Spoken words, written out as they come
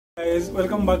Guys,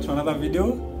 welcome back to another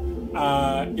video.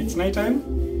 It's night time.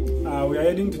 We are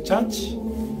heading to church.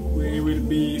 We will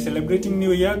be celebrating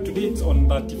New Year. Today it's on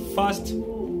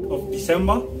 31st of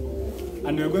December,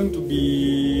 and we are going to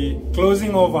be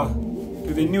closing over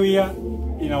to the New Year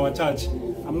in our church.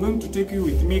 I'm going to take you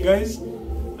with me, guys.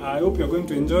 I hope you're going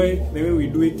to enjoy the way we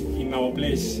do it in our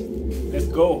place. Let's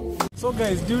go. So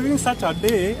guys, during such a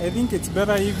day, I think it's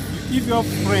better if you have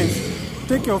friends.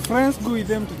 Take your friends, go with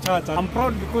them to church. I'm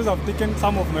proud because I've taken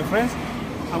some of my friends.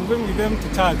 I'm going with them to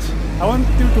church. I want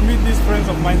you to meet these friends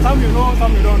of mine. Some you know,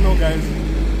 some you don't know, guys.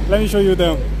 Let me show you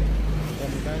them.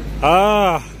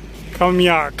 Come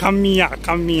here, come here,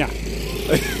 come here.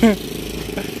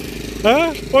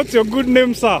 What's your good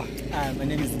name, sir? My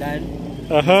name is Dan.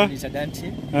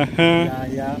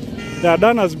 Yeah,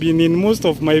 Dan has been in most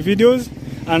of my videos.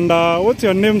 And what's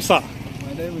your name, sir?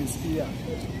 My name is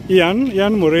Ian.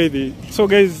 Ian Muredi. So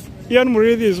guys, Ian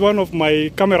Muredi is one of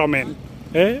my cameramen.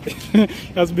 He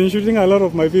has been shooting a lot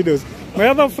of my videos. My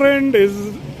other friend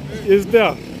is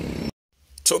there.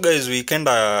 So guys, we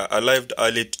kinda arrived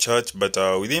early to church, but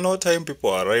within no time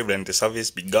people arrived and the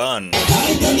service began.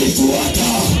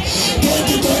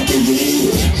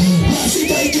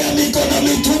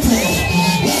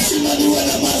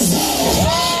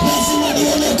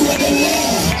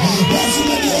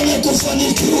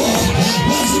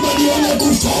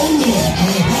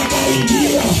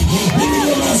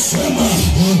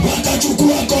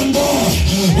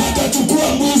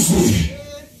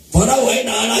 Farao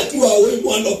haina anajua wewe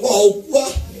mwana kwa ukua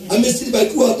amesiliba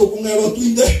kwa tokungero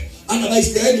tuinde ana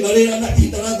Waisraeli malera na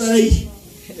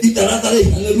itaradhari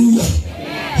haleluya.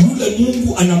 Yule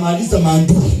Mungu anamaliza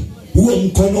maandui, huo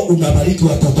mkono unabariki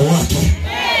watoto wake.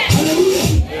 Haleluya.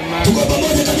 Tuko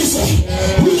pamoja kabisa.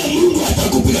 Yule Mungu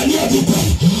atakupigania vita.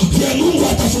 Yule Mungu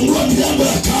atafungua milango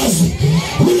ya kazi.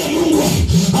 Yule Mungu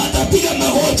atapiga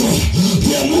magoto.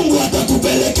 Yule Mungu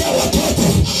atakupelekea watoto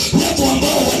lepo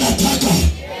ambao wanataka.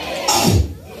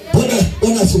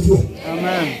 Bwana asifiwe.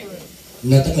 Amen.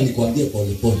 Nataka nikwambie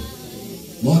pole pole.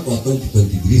 Mwaka wa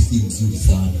 2023 si mzuri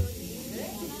sana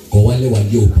kwa wale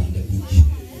walio upande mwingine.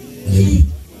 Haleluya.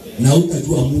 Na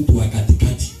utajua mtu wa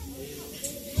katikati.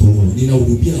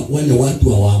 Ninahurumia wale watu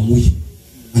hawaamui.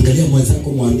 Angalia mwenzako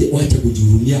mwambie wacha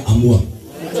kujihurumia, amua.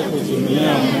 Wacha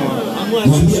kujihurumia, amua.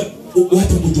 Mwambie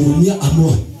wacha kujihurumia,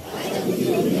 amua.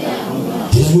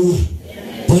 Haleluya.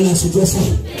 Bwana asifiwe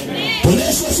sana. Bwana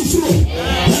asifiwe.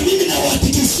 Na mimi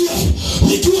nawahakikishia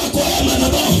nikiwa kwa haya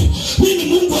madhabahu, mimi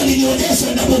Mungu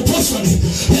alinionyesha double portion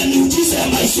ya miujiza ya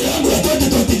maisha yangu ya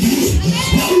 2023.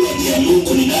 Na huyo ndiye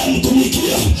Mungu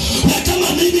ninayemtumikia. Na kama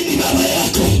mimi ni baba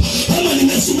yako, kama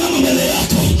nimesimama mbele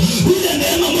yako, ile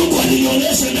neema Mungu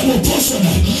alinionyesha double portion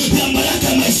ya baraka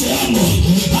ya maisha yangu,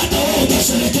 hata wewe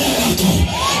utasherehekea yako.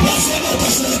 Nasema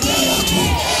utasherehekea yako.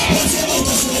 Nasema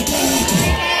utasherehekea yako.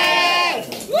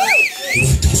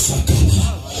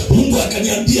 Mungu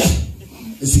akaniambia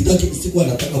sikuwa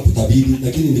nataka kutabiri,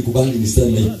 lakini nikubali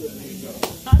niseme.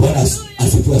 Bwana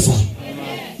asifiwe sana.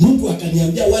 Mungu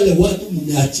akaniambia wale watu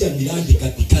mmeachia miradi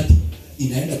katikati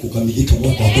inaenda kukamilika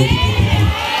mwaka wa 2023.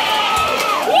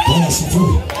 Bwana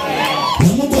asifiwe. Na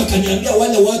Mungu akaniambia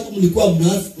wale watu mlikuwa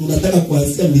mnataka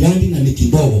kuanzia miradi na ni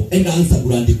kidogo, enda anza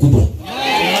miradi kubwa.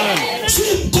 Si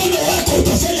mkono wako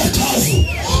utafanya kazi.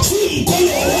 Si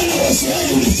mkono wa wana wa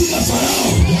Israeli ulipiga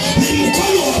Farao. Ni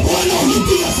mkono wa Bwana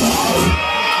ulipiga Farao.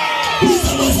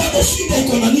 Uliza mwenzako shida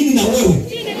iko na nini na wewe?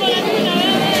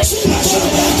 Shida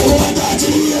yako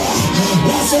wataachilia.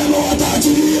 Wasema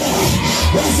wataachilia.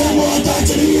 Wasema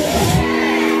wataachilia.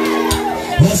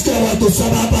 Nasikia watu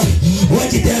sababa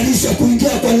wajitayarisha kuingia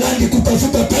kwa landi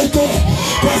kutafuta peko,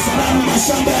 kwa sababu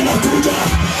mashamba yanakuja.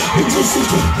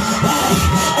 Ujisike.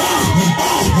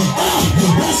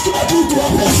 Nasikia kitu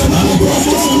hapo sababu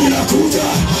Mungu inakuja.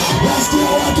 Nasikia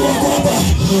watu wako hapa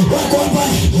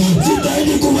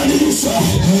jitahidi kubadilisha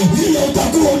vile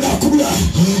utakuwa unakula.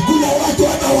 Kuna watu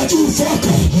hata wajui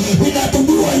foka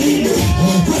inatumiwa lini,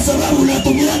 kwa sababu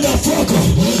unatumianga foka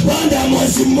baada ya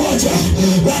mwezi mmoja.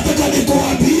 Nataka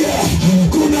nikuambia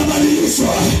kuna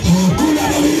badilishwa.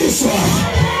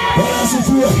 Bwana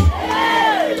asifiwe.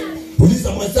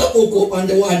 Uliza mwenzako uko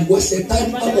upande wa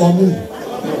shetani ama wa Mungu?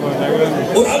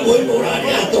 Unapoenda urani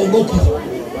ataongoka.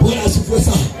 Bwana asifiwe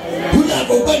sana.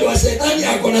 Kuna upande wa shetani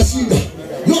yako na shida.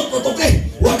 Yote toke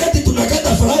wakati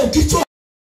tunakata Farao kichwa.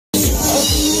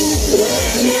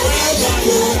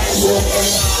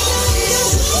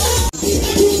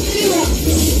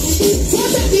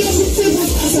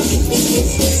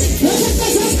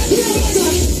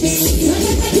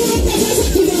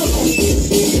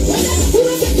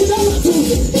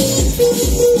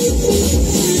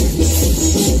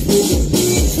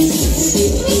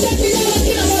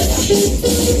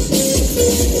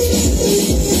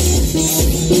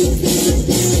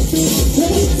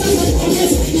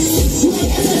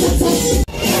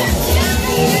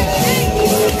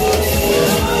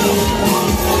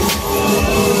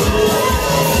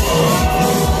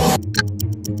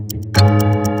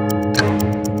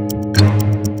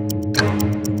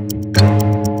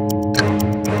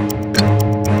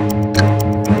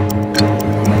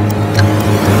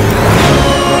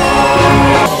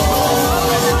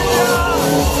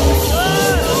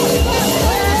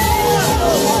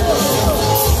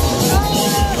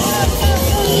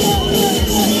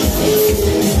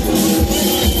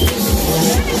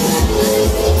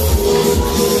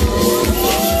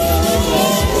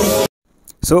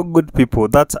 So good people,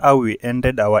 that's how we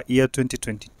ended our year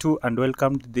 2022 and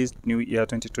welcomed this new year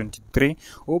 2023.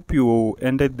 Hope you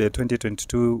ended the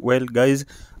 2022 well, guys,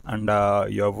 and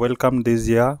you have welcomed this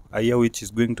year, a year which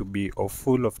is going to be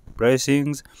full of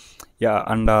blessings. Yeah,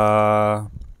 and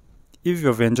if you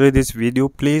have enjoyed this video,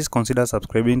 please consider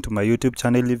subscribing to my YouTube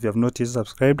channel. If you have not yet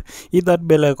subscribed, hit that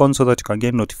bell icon so that you can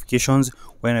get notifications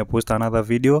when I post another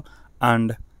video.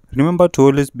 And remember to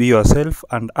always be yourself,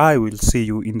 and I will see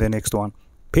you in the next one.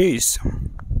 Peace.